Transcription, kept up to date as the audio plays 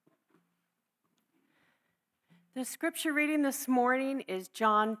The scripture reading this morning is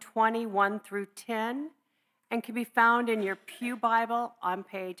John 21 through 10 and can be found in your Pew Bible on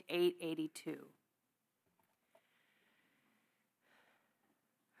page 882.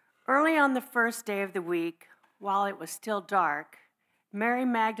 Early on the first day of the week, while it was still dark, Mary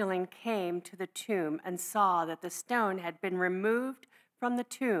Magdalene came to the tomb and saw that the stone had been removed from the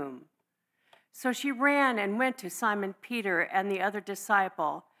tomb. So she ran and went to Simon Peter and the other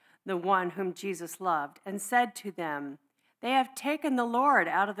disciple, the one whom Jesus loved, and said to them, "They have taken the Lord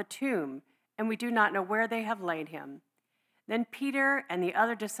out of the tomb, and we do not know where they have laid him." Then Peter and the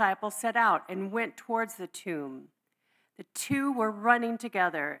other disciple set out and went towards the tomb. The two were running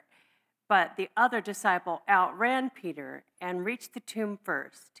together, but the other disciple outran Peter and reached the tomb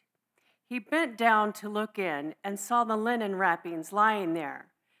first. He bent down to look in and saw the linen wrappings lying there,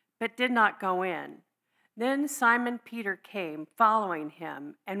 but did not go in. Then Simon Peter came, following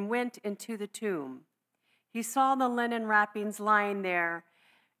him, and went into the tomb. He saw the linen wrappings lying there,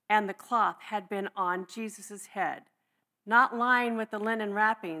 and the cloth had been on Jesus' head, not lying with the linen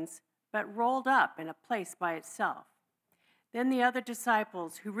wrappings, but rolled up in a place by itself. Then the other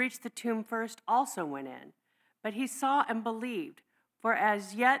disciples who reached the tomb first also went in, but he saw and believed, for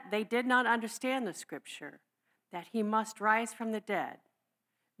as yet they did not understand the scripture, that he must rise from the dead.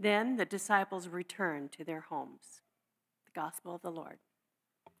 Then the disciples returned to their homes. The Gospel of the Lord.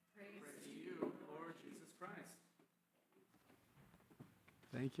 Praise to you, Lord Jesus Christ.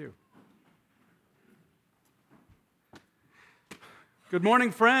 Thank you. Good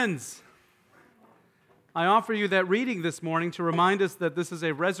morning, friends. I offer you that reading this morning to remind us that this is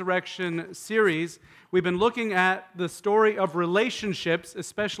a resurrection series. We've been looking at the story of relationships,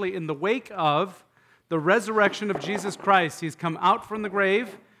 especially in the wake of the resurrection of Jesus Christ. He's come out from the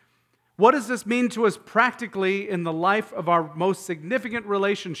grave. What does this mean to us practically in the life of our most significant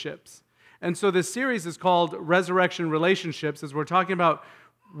relationships? And so this series is called Resurrection Relationships, as we're talking about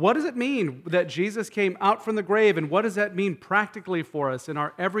what does it mean that Jesus came out from the grave, and what does that mean practically for us in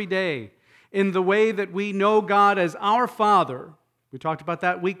our everyday, in the way that we know God as our Father. We talked about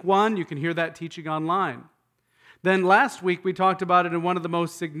that week 1. You can hear that teaching online. Then last week we talked about it in one of the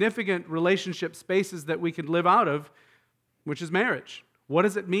most significant relationship spaces that we can live out of, which is marriage. What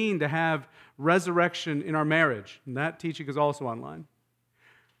does it mean to have resurrection in our marriage? And that teaching is also online.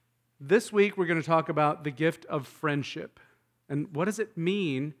 This week we're going to talk about the gift of friendship. And what does it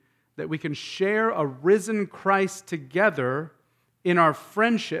mean that we can share a risen Christ together in our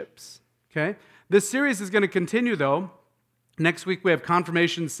friendships? Okay? This series is going to continue, though. Next week we have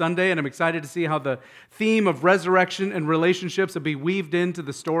Confirmation Sunday, and I'm excited to see how the theme of resurrection and relationships will be weaved into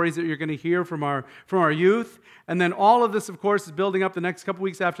the stories that you're going to hear from our youth. And then all of this, of course, is building up the next couple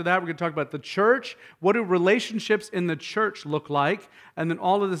weeks after that. We're going to talk about the church. What do relationships in the church look like? And then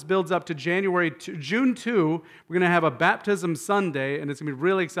all of this builds up to June 2. We're going to have a Baptism Sunday, and it's going to be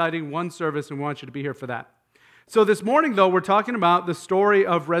really exciting. One service, and we want you to be here for that. So this morning, though, we're talking about the story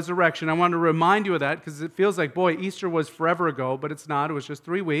of resurrection. I want to remind you of that because it feels like, boy, Easter was forever ago, but it's not. It was just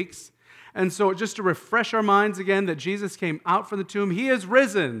 3 weeks. And so just to refresh our minds again that Jesus came out from the tomb. He is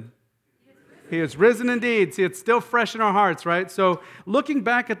risen. He is risen indeed. See, it's still fresh in our hearts, right? So looking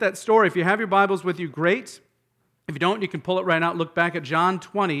back at that story, if you have your Bibles with you, great. If you don't, you can pull it right out. Look back at John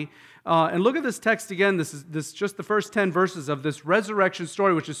 20. And look at this text again. This is just the first 10 verses of this resurrection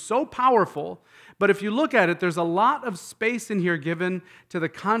story, which is so powerful. But if you look at it, there's a lot of space in here given to the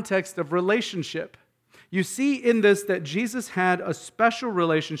context of relationship. You see in this that Jesus had a special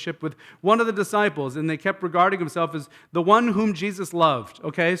relationship with one of the disciples, and they kept regarding himself as the one whom Jesus loved.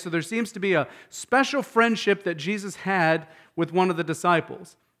 Okay, so there seems to be a special friendship that Jesus had with one of the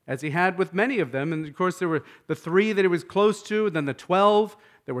disciples, as he had with many of them. And of course, there were the 3 that he was close to, and then the 12.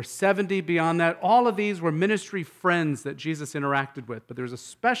 There were 70 beyond that. All of these were ministry friends that Jesus interacted with, but there was a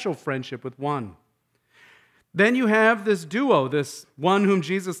special friendship with one. Then you have this duo, this one whom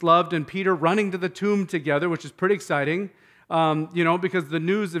Jesus loved and Peter running to the tomb together, which is pretty exciting, because the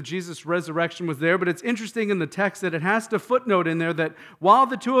news of Jesus' resurrection was there. But it's interesting in the text that it has to footnote in there that while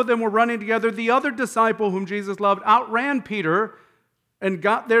the two of them were running together, the other disciple whom Jesus loved outran Peter and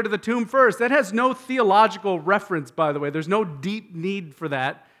got there to the tomb first. That has no theological reference, by the way. There's no deep need for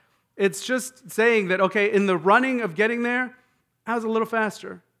that. It's just saying that, okay, in the running of getting there, I was a little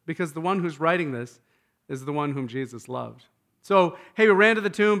faster because the one who's writing this is the one whom Jesus loved. So, hey, we ran to the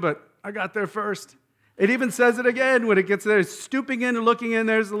tomb, but I got there first. It even says it again when it gets there. Stooping in and looking in,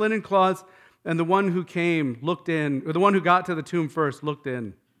 there's the linen cloths, and the one who came looked in, or the one who got to the tomb first looked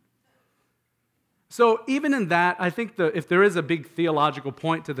in. So even in that, I think if there is a big theological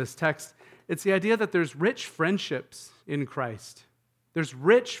point to this text, it's the idea that there's rich friendships in Christ. There's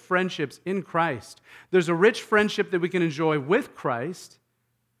rich friendships in Christ. There's a rich friendship that we can enjoy with Christ.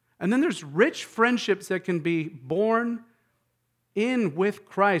 And then there's rich friendships that can be born in with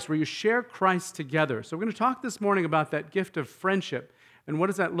Christ, where you share Christ together. So we're going to talk this morning about that gift of friendship. And what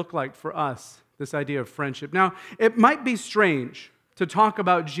does that look like for us, this idea of friendship? Now, it might be strange to talk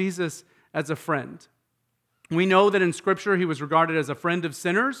about Jesus as a friend. We know that in Scripture he was regarded as a friend of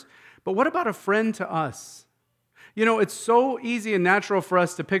sinners, but what about a friend to us? You know, it's so easy and natural for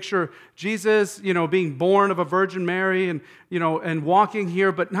us to picture Jesus, being born of a Virgin Mary and walking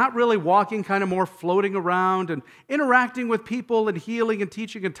here, but not really walking, kind of more floating around and interacting with people and healing and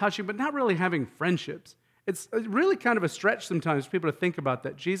teaching and touching, but not really having friendships. It's really kind of a stretch sometimes for people to think about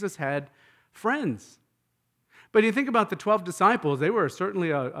that. Jesus had friends. But you think about the 12 disciples, they were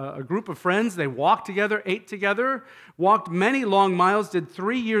certainly a group of friends. They walked together, ate together, walked many long miles, did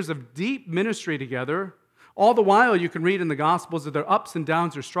 3 years of deep ministry together. All the while, you can read in the Gospels of their ups and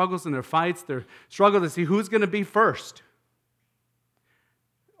downs, their struggles and their fights, their struggle to see who's going to be first.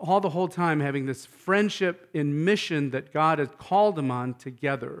 All the whole time having this friendship in mission that God has called them on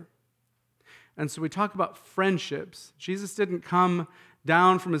together. And so we talk about friendships. Jesus didn't come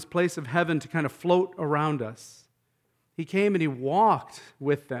down from his place of heaven to kind of float around us. He came and he walked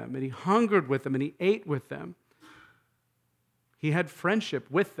with them, and he hungered with them, and he ate with them. He had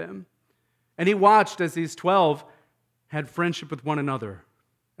friendship with them. And he watched as these 12 had friendship with one another.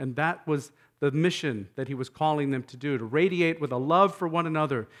 And that was the mission that he was calling them to do, to radiate with a love for one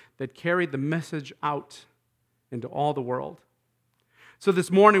another that carried the message out into all the world. So this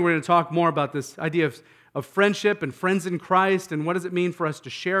morning we're going to talk more about this idea of friendship and friends in Christ, and what does it mean for us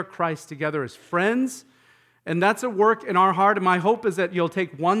to share Christ together as friends. And that's a work in our heart, and my hope is that you'll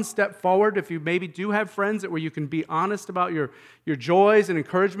take one step forward if you maybe do have friends where you can be honest about your joys and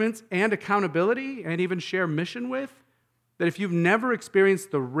encouragements and accountability and even share mission with. That if you've never experienced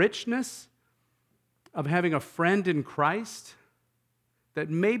the richness of having a friend in Christ,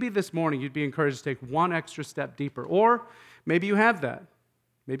 that maybe this morning you'd be encouraged to take one extra step deeper. Or maybe you have that.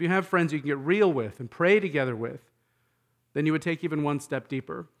 Maybe you have friends you can get real with and pray together with. Then you would take even one step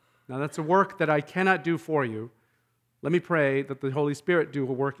deeper. Now, that's a work that I cannot do for you. Let me pray that the Holy Spirit do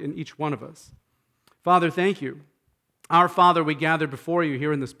a work in each one of us. Father, thank you. Our Father, we gather before you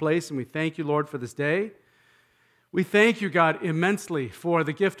here in this place, and we thank you, Lord, for this day. We thank you, God, immensely for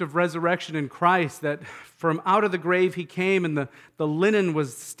the gift of resurrection in Christ, that from out of the grave he came and the linen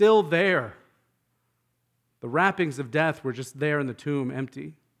was still there. The wrappings of death were just there in the tomb,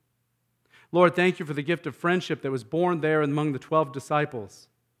 empty. Lord, thank you for the gift of friendship that was born there among the 12 disciples.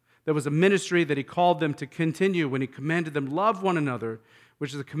 There was a ministry that he called them to continue when he commanded them love one another,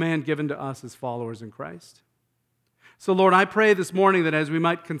 which is a command given to us as followers in Christ. So, Lord, I pray this morning that as we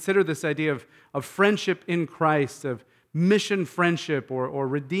might consider this idea of friendship in Christ, of mission friendship or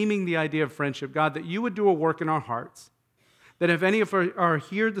redeeming the idea of friendship, God, that you would do a work in our hearts. That if any of us are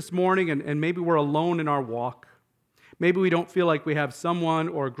here this morning and maybe we're alone in our walk, maybe we don't feel like we have someone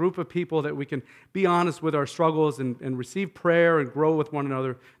or a group of people that we can be honest with our struggles and receive prayer and grow with one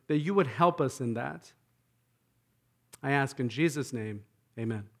another, that you would help us in that. I ask in Jesus' name,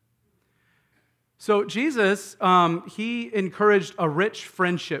 amen. So Jesus, he encouraged a rich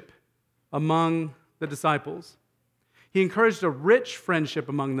friendship among the disciples. He encouraged a rich friendship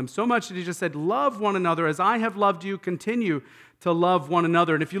among them, so much that he just said, love one another as I have loved you, continue to love one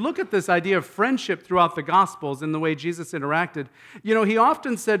another. And if you look at this idea of friendship throughout the Gospels and the way Jesus interacted, he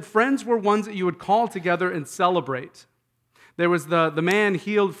often said friends were ones that you would call together and celebrate. There was the man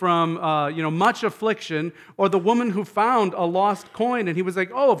healed from much affliction, or the woman who found a lost coin, and he was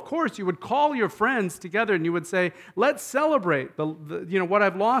like, oh, of course, you would call your friends together and you would say, let's celebrate, what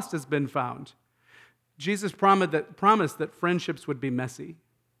I've lost has been found. Jesus promised that friendships would be messy.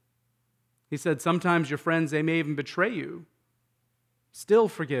 He said, sometimes your friends, they may even betray you. Still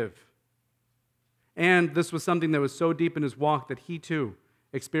forgive. And this was something that was so deep in his walk that he too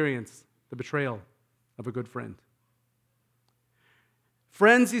experienced the betrayal of a good friend.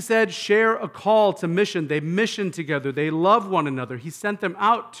 Friends, he said, share a call to mission. They mission together. They love one another. He sent them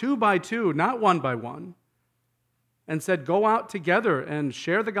out 2 by 2, not 1 by 1. And said, go out together and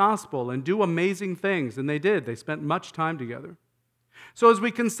share the gospel and do amazing things. And they did. They spent much time together. So as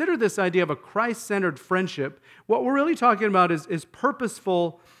we consider this idea of a Christ-centered friendship, what we're really talking about is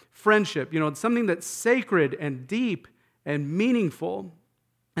purposeful friendship. It's something that's sacred and deep and meaningful.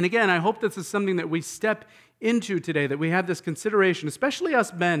 And again, I hope this is something that we step into today, that we have this consideration, especially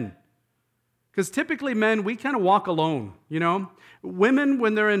us men. Because typically men, we kind of walk alone, Women,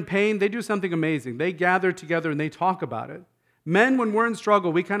 when they're in pain, they do something amazing. They gather together and they talk about it. Men, when we're in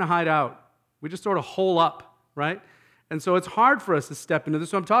struggle, we kind of hide out. We just sort of hole up, right? And so it's hard for us to step into this.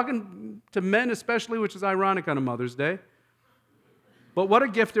 So I'm talking to men especially, which is ironic on a Mother's Day. But what a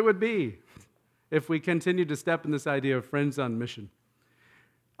gift it would be if we continue to step in this idea of friends on mission.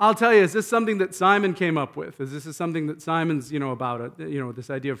 I'll tell you, is this something that Simon came up with? Is this something that Simon's, about it, this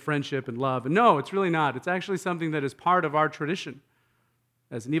idea of friendship and love? And no, it's really not. It's actually something that is part of our tradition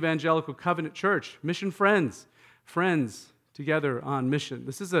as an evangelical covenant church. Mission friends together on mission.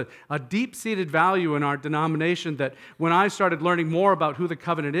 This is a deep-seated value in our denomination that when I started learning more about who the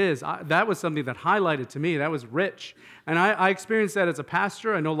covenant is, that was something that highlighted to me. That was rich. And I experienced that as a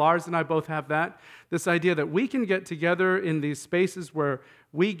pastor. I know Lars and I both have that. This idea that we can get together in these spaces where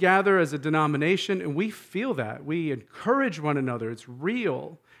we gather as a denomination and we feel that. We encourage one another. It's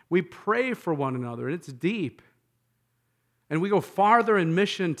real. We pray for one another, and it's deep. And we go farther in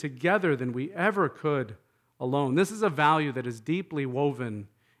mission together than we ever could alone. This is a value that is deeply woven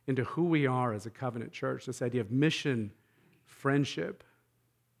into who we are as a covenant church, this idea of mission, friendship.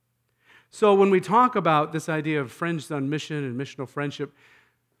 So when we talk about this idea of friends on mission and missional friendship,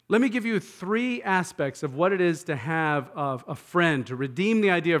 let me give you 3 aspects of what it is to have a friend, to redeem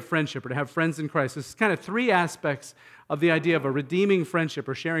the idea of friendship or to have friends in Christ. This is kind of 3 aspects of the idea of a redeeming friendship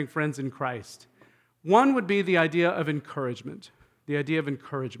or sharing friends in Christ. One would be the idea of encouragement, the idea of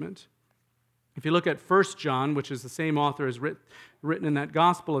encouragement. If you look at 1 John, which is the same author as written in that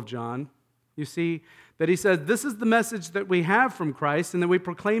Gospel of John, you see that he says, "This is the message that we have from Christ and that we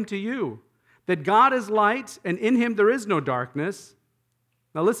proclaim to you, that God is light and in him there is no darkness."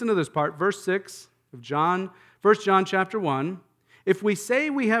 Now listen to this part, verse 6 of 1 John chapter 1. "If we say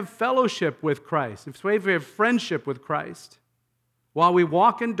we have fellowship with Christ," if we have friendship with Christ, "while we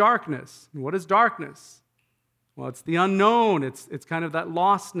walk in darkness," and what is darkness? Well, it's the unknown. It's kind of that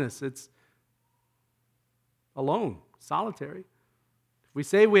lostness. It's alone, solitary. If we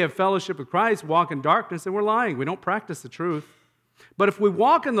say we have fellowship with Christ, walk in darkness, then we're lying. We don't practice the truth. But if we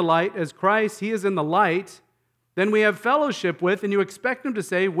walk in the light as Christ, he is in the light, then we have fellowship with, and you expect him to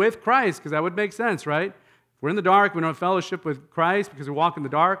say with Christ, because that would make sense, right? If we're in the dark, we don't have fellowship with Christ because we walk in the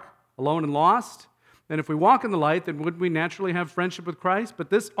dark, alone and lost. Then if we walk in the light, then wouldn't we naturally have friendship with Christ? But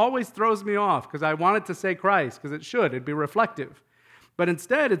this always throws me off because I want it to say Christ, because it should. It'd be reflective. But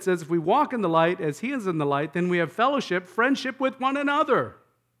instead, it says, if we walk in the light as he is in the light, then we have fellowship, friendship with one another.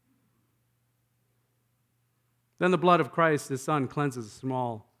 Then the blood of Christ, his Son, cleanses us from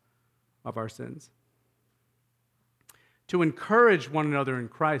all of our sins. To encourage one another in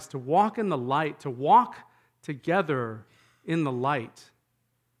Christ, to walk in the light, to walk together in the light,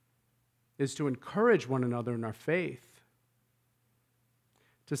 is to encourage one another in our faith.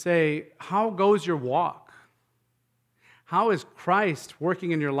 To say, how goes your walk? How is Christ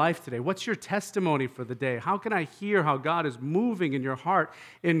working in your life today? What's your testimony for the day? How can I hear how God is moving in your heart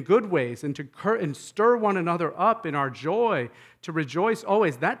in good ways and to stir one another up in our joy, to rejoice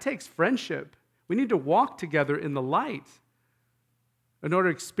always? That takes friendship. We need to walk together in the light in order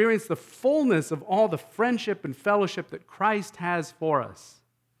to experience the fullness of all the friendship and fellowship that Christ has for us.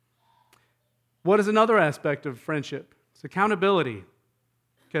 What is another aspect of friendship? It's accountability.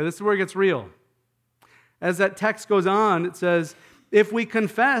 Okay, this is where it gets real. As that text goes on, it says, if we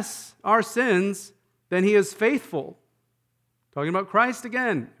confess our sins, then he is faithful. Talking about Christ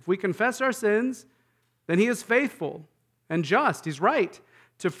again. If we confess our sins, then he is faithful and just. He's right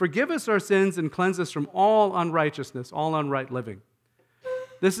to forgive us our sins and cleanse us from all unrighteousness, all unright living.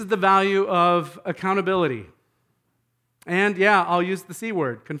 This is the value of accountability. And yeah, I'll use the C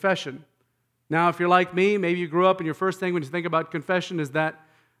word, confession. Now, if you're like me, maybe you grew up and your first thing when you think about confession is that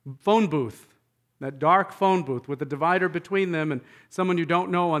phone booth. That dark phone booth with a divider between them and someone you don't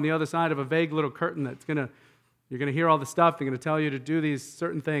know on the other side of a vague little curtain you're going to hear all the stuff. They're going to tell you to do these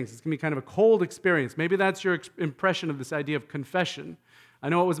certain things. It's going to be kind of a cold experience. Maybe that's your impression of this idea of confession. I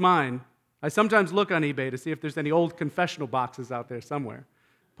know it was mine. I sometimes look on eBay to see if there's any old confessional boxes out there somewhere.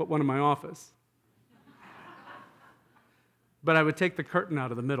 Put one in my office. But I would take the curtain out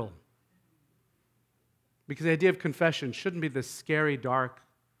of the middle. Because the idea of confession shouldn't be this scary, dark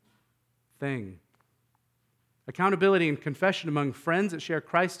thing. Accountability and confession among friends that share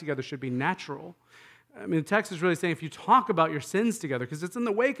Christ together should be natural. I mean, the text is really saying if you talk about your sins together, because it's in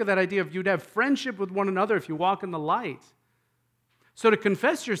the wake of that idea of you'd have friendship with one another if you walk in the light. So to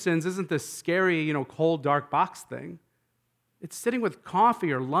confess your sins isn't this scary, cold, dark box thing. It's sitting with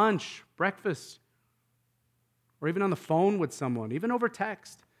coffee or lunch, breakfast, or even on the phone with someone, even over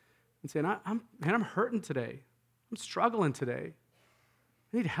text, and saying, I'm hurting today. I'm struggling today.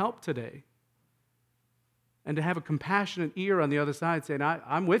 I need help today. And to have a compassionate ear on the other side saying,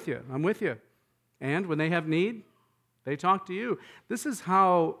 I'm with you. And when they have need, They talk to you. This is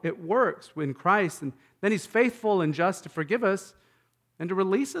how it works in Christ. And then he's faithful and just to forgive us and to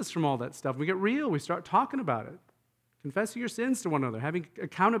release us from all that stuff. We get real. We start talking about it. Confessing your sins to one another. Having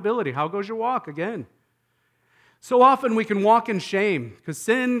accountability. How goes your walk? Again. So often we can walk in shame because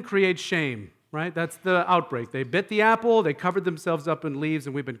sin creates shame, right? That's the outbreak. They bit the apple. They covered themselves up in leaves,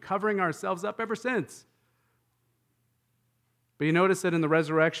 and we've been covering ourselves up ever since. But you notice that in the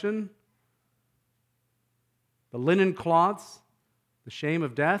resurrection, the linen cloths, the shame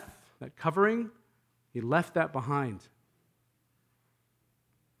of death, that covering, he left that behind.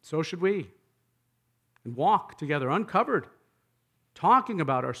 So should we. And walk together uncovered, talking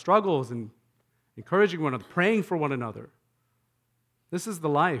about our struggles and encouraging one another, praying for one another. This is the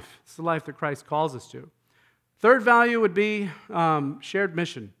life. This is the life that Christ calls us to. Third value would be shared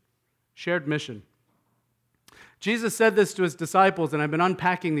mission. Shared mission. Jesus said this to his disciples, and I've been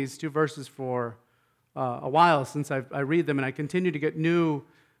unpacking these two verses for a while since I read them, and I continue to get new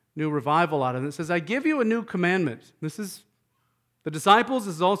revival out of them. It says, I give you a new commandment. This is the disciples,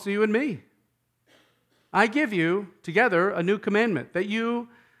 this is also you and me. I give you together a new commandment, that you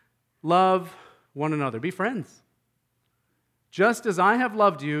love one another. Be friends. Just as I have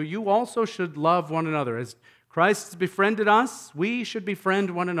loved you, you also should love one another. As Christ has befriended us, we should befriend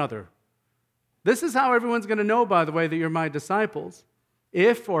one another. This is how everyone's going to know, by the way, that you're my disciples,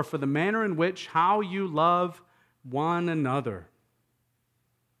 if or for the manner in which how you love one another.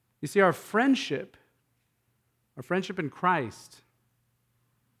 You see, our friendship in Christ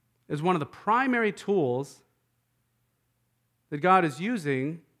is one of the primary tools that God is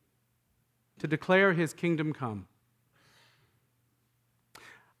using to declare his kingdom come.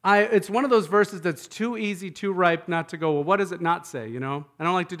 It's one of those verses that's too easy, too ripe not to go, well, what does it not say, I don't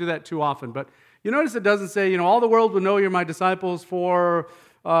like to do that too often, but you notice it doesn't say, all the world will know you're my disciples for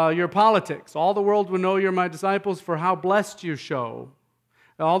your politics. All the world will know you're my disciples for how blessed you show.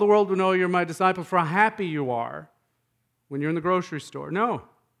 All the world will know you're my disciples for how happy you are when you're in the grocery store. No.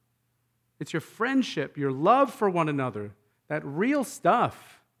 It's your friendship, your love for one another, that real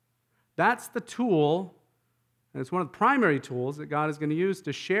stuff. That's the tool, and it's one of the primary tools that God is going to use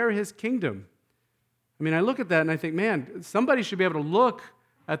to share his kingdom. I look at that and I think, man, somebody should be able to look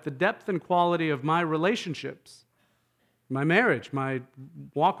at the depth and quality of my relationships, my marriage, my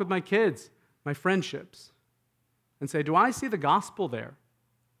walk with my kids, my friendships, and say, do I see the gospel there?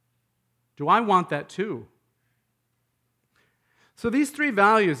 Do I want that too? So these three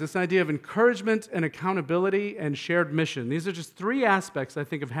values, this idea of encouragement and accountability and shared mission, these are just three aspects, I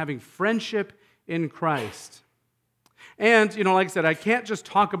think, of having friendship in Christ. And, like I said, I can't just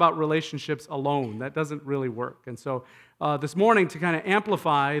talk about relationships alone. That doesn't really work. And so this morning, to kind of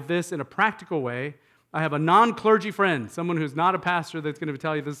amplify this in a practical way, I have a non-clergy friend, someone who's not a pastor that's going to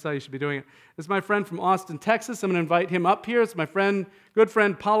tell you this is how you should be doing it. This is my friend from Austin, Texas. I'm going to invite him up here. It's my good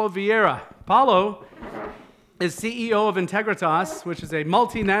friend, Paulo Vieira. Paulo is CEO of Integritas, which is a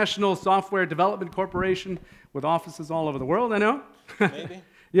multinational software development corporation with offices all over the world, I know. Maybe.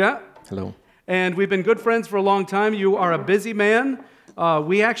 Yeah. Hello. And we've been good friends for a long time. You are a busy man.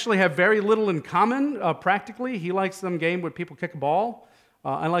 We actually have very little in common, practically. He likes some game where people kick a ball.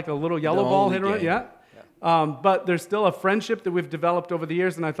 I like a little yellow ball hit around. Yeah. But there's still a friendship that we've developed over the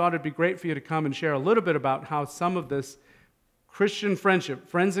years, and I thought it'd be great for you to come and share a little bit about how some of this Christian friendship,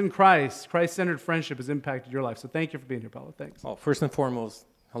 friends in Christ, Christ-centered friendship has impacted your life. So thank you for being here, Paulo. Thanks. Well, first and foremost,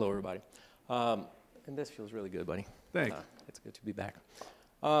 hello, everybody. And this feels really good, buddy. Thanks. It's good to be back.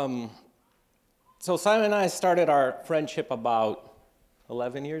 So Simon and I started our friendship about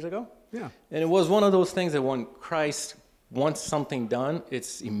 11 years ago. Yeah. And it was one of those things that when Christ wants something done,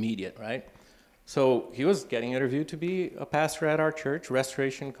 it's immediate, right? So he was getting interviewed to be a pastor at our church,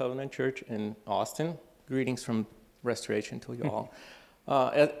 Restoration Covenant Church in Austin. Greetings from Restoration to you all.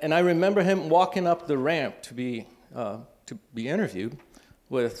 And I remember him walking up the ramp to be interviewed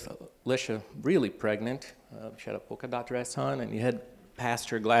with Lisha, really pregnant. She had a polka dot dress on, and he had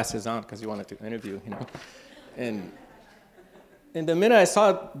pastor glasses on because he wanted to interview, And the minute I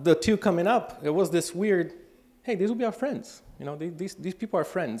saw the two coming up, it was this weird, hey, these will be our friends. These people are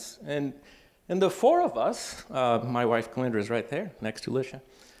friends. And the four of us, my wife Calindra is right there next to Lisha,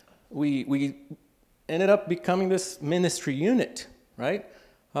 we ended up becoming this ministry unit, right?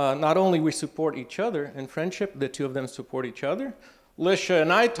 Not only we support each other in friendship, the two of them support each other. Lisha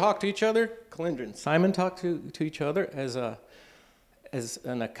and I talk to each other. Calindra and Simon talk to each other as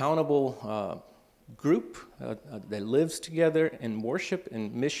an accountable group that lives together in worship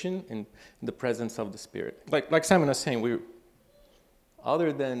and mission in the presence of the Spirit. Like Simon was saying,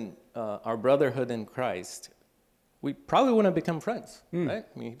 other than our brotherhood in Christ, we probably wouldn't have become friends, right?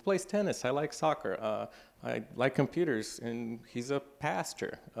 He plays tennis. I like soccer. I like computers, and he's a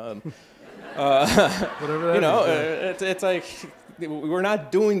pastor. Whatever that You know, is, yeah. it's like we're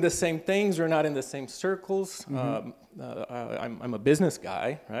not doing the same things. We're not in the same circles. I'm a business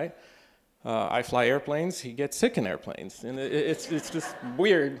guy, right? I fly airplanes. He gets sick in airplanes, and it's just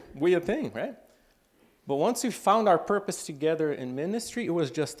weird thing, right? But once we found our purpose together in ministry, it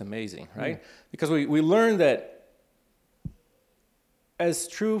was just amazing, right? Because we learned that as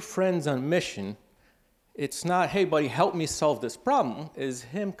true friends on mission, it's not, hey, buddy, help me solve this problem. Is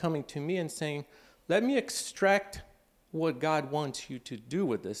him coming to me and saying, let me extract what God wants you to do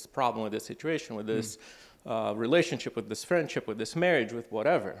with this problem, with this situation, with this relationship, with this friendship, with this marriage, with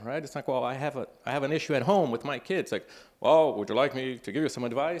whatever, right? It's like, well, I have an issue at home with my kids. Like, well, would you like me to give you some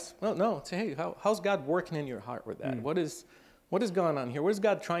advice? Well, no. Say, hey, how's God working in your heart with that? What is going on here? What is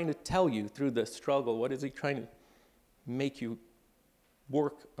God trying to tell you through the struggle? What is he trying to make you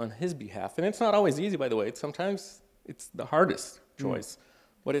work on his behalf? And it's not always easy, by the way. Sometimes it's the hardest choice,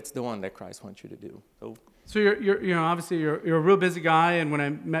 but it's the one that Christ wants you to do. So you're obviously you're a real busy guy, and when I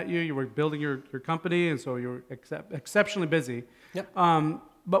met you, you were building your company, and so you're exceptionally busy. Yep.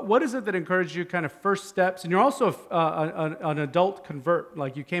 But what is it that encouraged you, kind of first steps? And you're also an adult convert,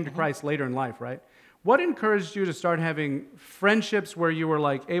 like you came to Christ later in life, right? What encouraged you to start having friendships where you were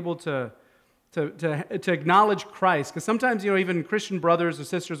like able to acknowledge Christ? Because sometimes, even Christian brothers or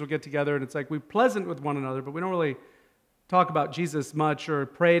sisters will get together, and it's like we're pleasant with one another, but we don't really talk about Jesus much or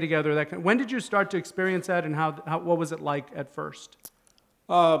pray together. When did you start to experience that, and what was it like at first?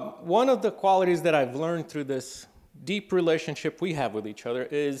 One of the qualities that I've learned through this deep relationship we have with each other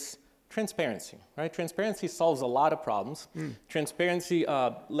is transparency, right? Transparency solves a lot of problems. Transparency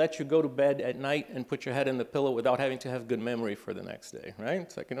lets you go to bed at night and put your head in the pillow without having to have good memory for the next day, right?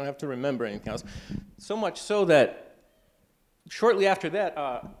 It's like you don't have to remember anything else. So much so that shortly after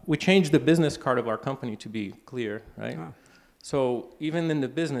that, we changed the business card of our company to be clear, right? So even in the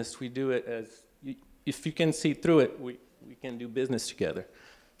business, we do it as, if you can see through it, we can do business together.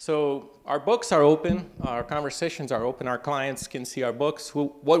 So our books are open, our conversations are open, our clients can see our books,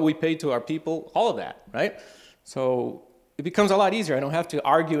 what we pay to our people, all of that, right? So it becomes a lot easier. I don't have to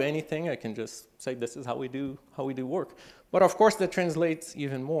argue anything. I can just say this is how we do work. But of course, that translates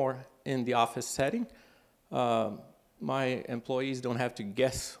even more in the office setting. My employees don't have to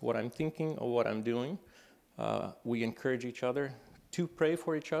guess what I'm thinking or what I'm doing. We encourage each other to pray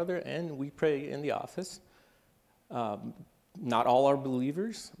for each other, and we pray in the office. Not all are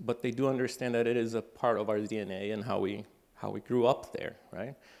believers, but they do understand that it is a part of our DNA and how we grew up there,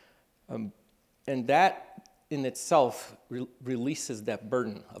 right? And that in itself releases that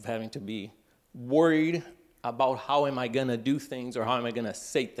burden of having to be worried about how am I going to do things or how am I going to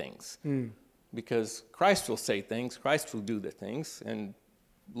say things. Because Christ will say things, Christ will do the things, and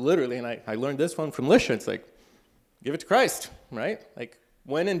literally, and I learned this one from Lisha, it's like, give it to Christ, right? Like,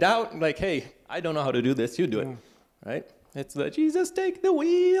 when in doubt, like, hey, I don't know how to do this, you do it, right? It's the Jesus take the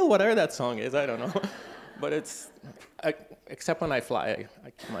wheel, whatever that song is, I don't know. But except when I fly, I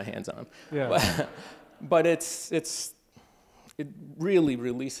keep my hands on. Yeah. But it really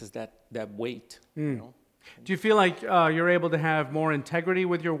releases that weight, you know? Do you feel like you're able to have more integrity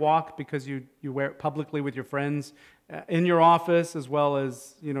with your walk because you wear it publicly with your friends in your office, as well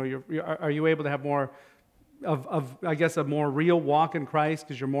as, are you able to have more of I guess, a more real walk in Christ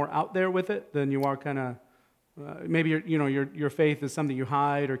because you're more out there with it than you are kind of, maybe your faith is something you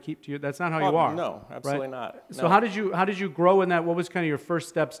hide or keep to you. That's not how you are. No, absolutely right? not. No. So how did you grow in that? What was kind of your first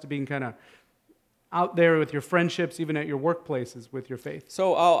steps to being kind of out there with your friendships, even at your workplaces with your faith?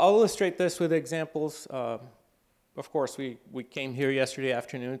 So I'll illustrate this with examples. Of course, we came here yesterday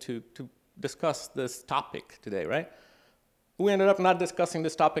afternoon to discuss this topic today, right? We ended up not discussing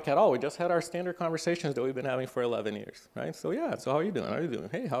this topic at all. We just had our standard conversations that we've been having for 11 years, right? So how are you doing? How are you doing?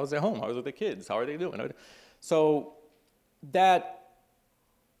 Hey, how's at home? How's with the kids? How are they doing? So that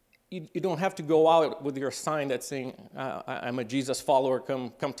you don't have to go out with your sign that's saying, I'm a Jesus follower,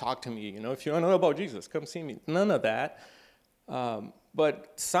 come talk to me. If you want to know about Jesus, come see me. None of that.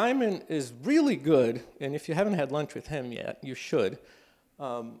 But Simon is really good, and if you haven't had lunch with him yet, you should,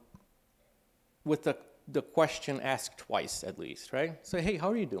 with the question asked twice at least, right? Say, hey, how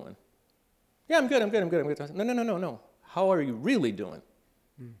are you doing? Yeah, I'm good. No. How are you really doing?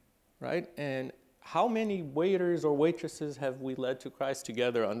 Right? And how many waiters or waitresses have we led to Christ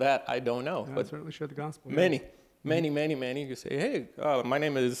together on that? I don't know. Yeah, but certainly share the gospel. Many. You say, hey, my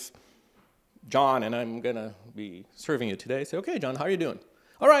name is John, and I'm going to be serving you today. Say, okay, John, how are you doing?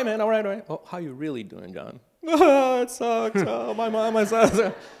 All right, man, all right. Well, how are you really doing, John? It sucks. My mom, my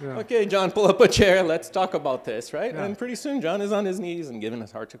son. Yeah. Okay, John, pull up a chair. Let's talk about this, right? Yeah. And pretty soon, John is on his knees and giving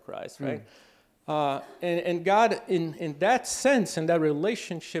his heart to Christ, right? And God, in that sense, in that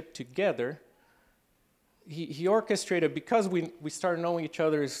relationship together, He orchestrated, because we started knowing each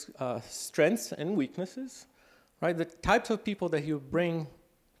other's strengths and weaknesses, right? The types of people that He would bring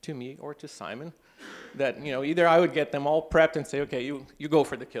to me or to Simon, that, either I would get them all prepped and say, okay, you go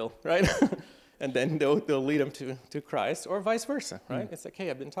for the kill, right? And then they'll lead them to Christ, or vice versa, right? It's like, hey,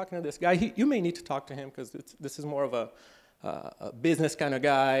 I've been talking to this guy. You may need to talk to him because this is more of a business kind of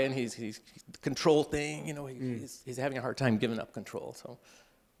guy, and he's control thing. He's having a hard time giving up control. So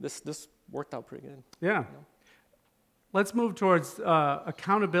this worked out pretty good. Yeah. Let's move towards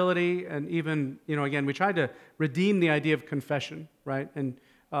accountability, and even, again, we tried to redeem the idea of confession, right? And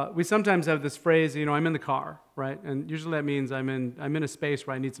we sometimes have this phrase, I'm in the car, right? And usually that means I'm in a space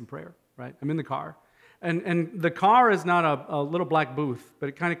where I need some prayer, right? I'm in the car. And the car is not a little black booth, but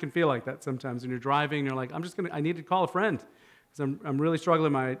it kind of can feel like that sometimes when you're driving and you're like, I need to call a friend because I'm really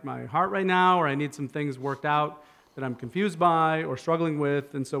struggling my heart right now, or I need some things worked out that I'm confused by or struggling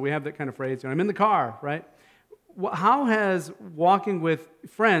with. And so we have that kind of phrase, I'm in the car, right? How has walking with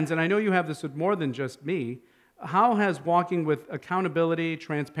friends, and I know you have this with more than just me, how has walking with accountability,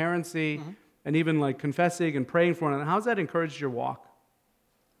 transparency, and even like confessing and praying for one another, how's that encouraged your walk?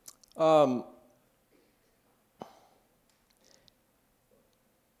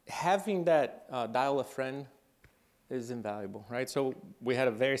 Having that dial-a-friend is invaluable, right? So we had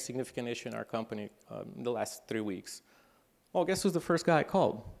a very significant issue in our company in the last 3 weeks. Well, guess who's the first guy I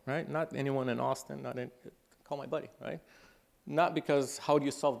called, right? Not anyone in Austin, call my buddy, right? Not because how do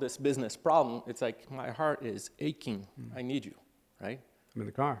you solve this business problem? It's like, my heart is aching. I need you, right? I'm in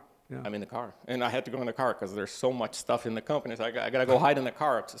the car. Yeah. I'm in the car. And I had to go in the car because there's so much stuff in the company. So I got to go hide in the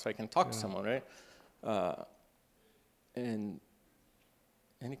car so I can talk to someone, right? And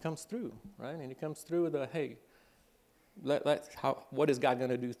he comes through, right? And he comes through with hey, what is God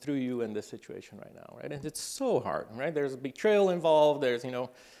going to do through you in this situation right now, right? And it's so hard, right? There's betrayal involved. There's,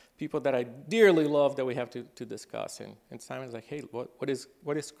 people that I dearly love that we have to discuss. And Simon's like, hey, what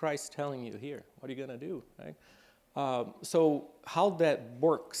is Christ telling you here? What are you going to do, right? So how that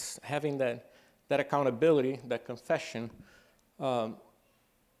works, having that accountability, that confession,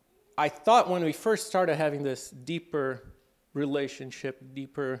 I thought when we first started having this deeper relationship,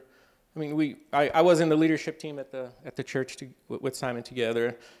 I was in the leadership team at the church with Simon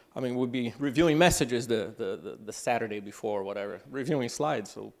together. We'd be reviewing messages the Saturday before, whatever, reviewing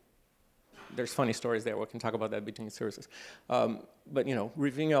slides. So there's funny stories there. We can talk about that between services. But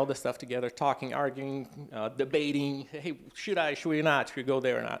reviewing all this stuff together, talking, arguing, debating. Hey, should we not? Should we go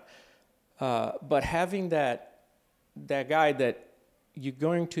there or not? But having that guy that you're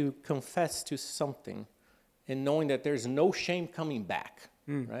going to confess to something, and knowing that there's no shame coming back,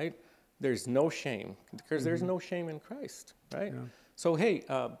 right? There's no shame, because there's no shame in Christ, right? Yeah. So, hey,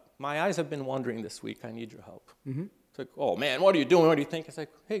 my eyes have been wandering this week. I need your help. It's like, oh, man, what are you doing? What do you think? It's like,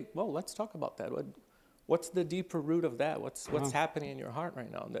 hey, well, let's talk about that. What's the deeper root of that? What's happening in your heart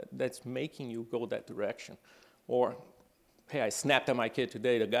right now that's making you go that direction? Or, hey, I snapped at my kid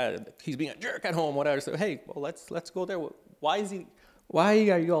today. The guy, he's being a jerk at home, whatever. So, hey, well, let's go there. Why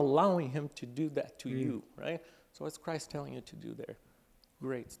are you allowing him to do that to you, right? So what's Christ telling you to do there?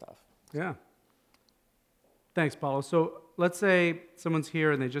 Great stuff. Yeah. Thanks, Paulo. So let's say someone's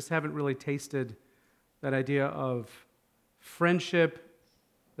here and they just haven't really tasted that idea of friendship,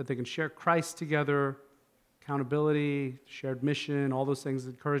 that they can share Christ together, accountability, shared mission, all those things,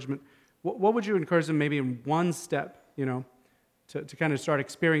 encouragement. What would you encourage them maybe in one step, to kind of start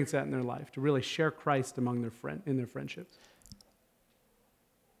experiencing that in their life, to really share Christ among in their friendships?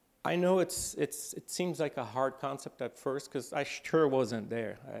 I know it seems like a hard concept at first because I sure wasn't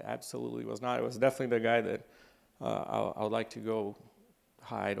there. I absolutely was not. I was definitely the guy that I would like to go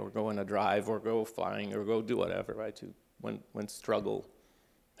hide or go on a drive or go flying or go do whatever, right? When struggle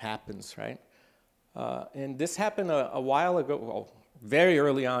happens, right? And this happened a while ago, well, very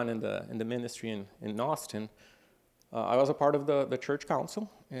early on in the ministry in Austin. I was a part of the church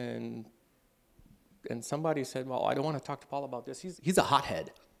council, and somebody said, well, I don't want to talk to Paul about this. He's a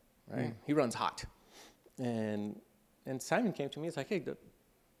hothead. Right? He runs hot. And Simon came to me. It's like, hey,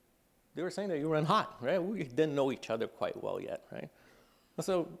 they were saying that you run hot, right? We didn't know each other quite well yet, right? I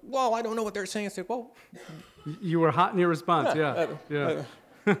said, well, I don't know what they're saying. I said, well. You were hot in your response, yeah.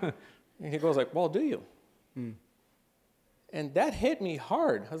 And he goes like, well, do you? And that hit me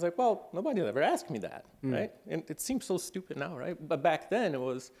hard. I was like, well, nobody ever asked me that, right? And it seems so stupid now, right? But back then it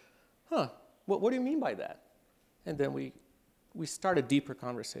was, what do you mean by that? And then we started deeper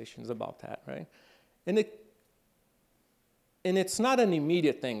conversations about that, right? And it's not an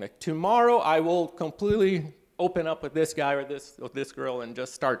immediate thing. Like tomorrow I will completely open up with this guy or this girl and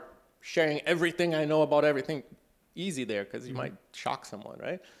just start sharing everything I know about everything easy there because you might shock someone,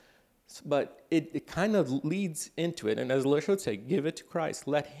 right? But it kind of leads into it. And as Alicia would say, give it to Christ.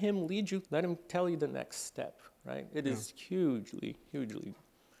 Let him lead you. Let him tell you the next step, right? It is hugely, hugely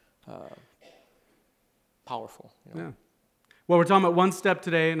powerful. You know? Yeah. Well, we're talking about one step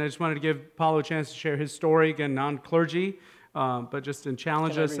today, and I just wanted to give Paulo a chance to share his story. Again, non-clergy, but just to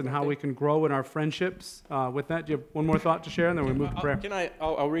challenge us and how we can grow in our friendships. With that, do you have one more thought to share, and then we move to prayer?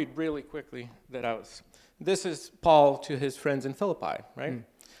 I'll read really quickly this is Paul to his friends in Philippi, right?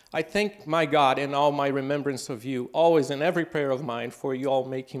 I thank my God in all my remembrance of you, always in every prayer of mine, for you all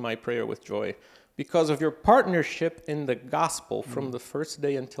making my prayer with joy, because of your partnership in the gospel from the first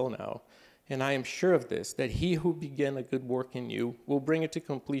day until now. And I am sure of this, that he who began a good work in you will bring it to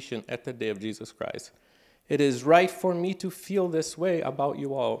completion at the day of Jesus Christ. It is right for me to feel this way about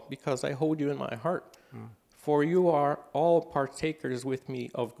you all, because I hold you in my heart. For you are all partakers with me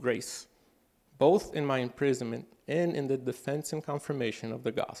of grace, both in my imprisonment and in the defense and confirmation of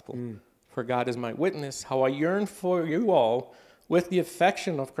the gospel. For God is my witness, how I yearn for you all with the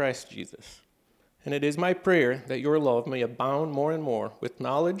affection of Christ Jesus. And it is my prayer that your love may abound more and more with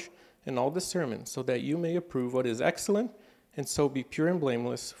knowledge and all discernment, so that you may approve what is excellent, and so be pure and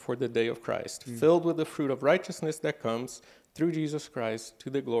blameless for the day of Christ, filled with the fruit of righteousness that comes through Jesus Christ to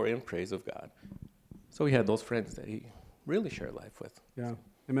the glory and praise of God. So he had those friends that he really shared life with. Yeah.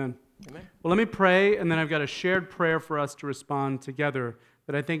 Amen. Amen. Well, let me pray, and then I've got a shared prayer for us to respond together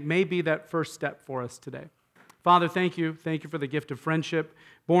that I think may be that first step for us today. Father, thank you. Thank you for the gift of friendship.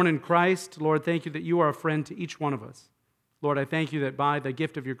 Born in Christ, Lord, thank you that you are a friend to each one of us. Lord, I thank you that by the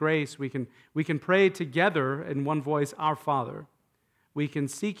gift of your grace, we can pray together in one voice, Our Father. We can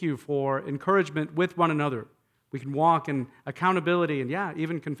seek you for encouragement with one another. We can walk in accountability and,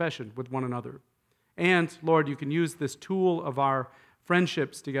 even confession with one another. And, Lord, you can use this tool of our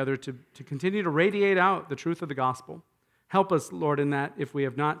friendships together to continue to radiate out the truth of the gospel. Help us, Lord, in that if we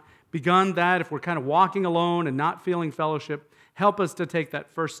have not begun that, if we're kind of walking alone and not feeling fellowship, help us to take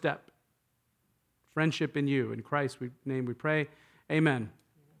that first step. Friendship in you. In Christ's name we pray. Amen.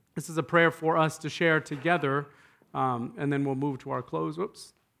 This is a prayer for us to share together, and then we'll move to our close.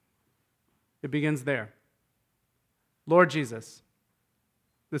 Whoops. It begins there. Lord Jesus,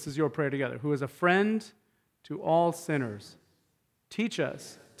 this is your prayer together, who is a friend to all sinners. Teach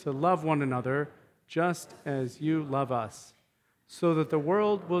us to love one another just as you love us, so that the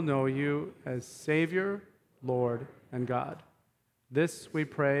world will know you as Savior, Lord, and God. This we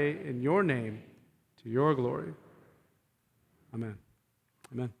pray in your name, to your glory. Amen.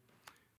 Amen.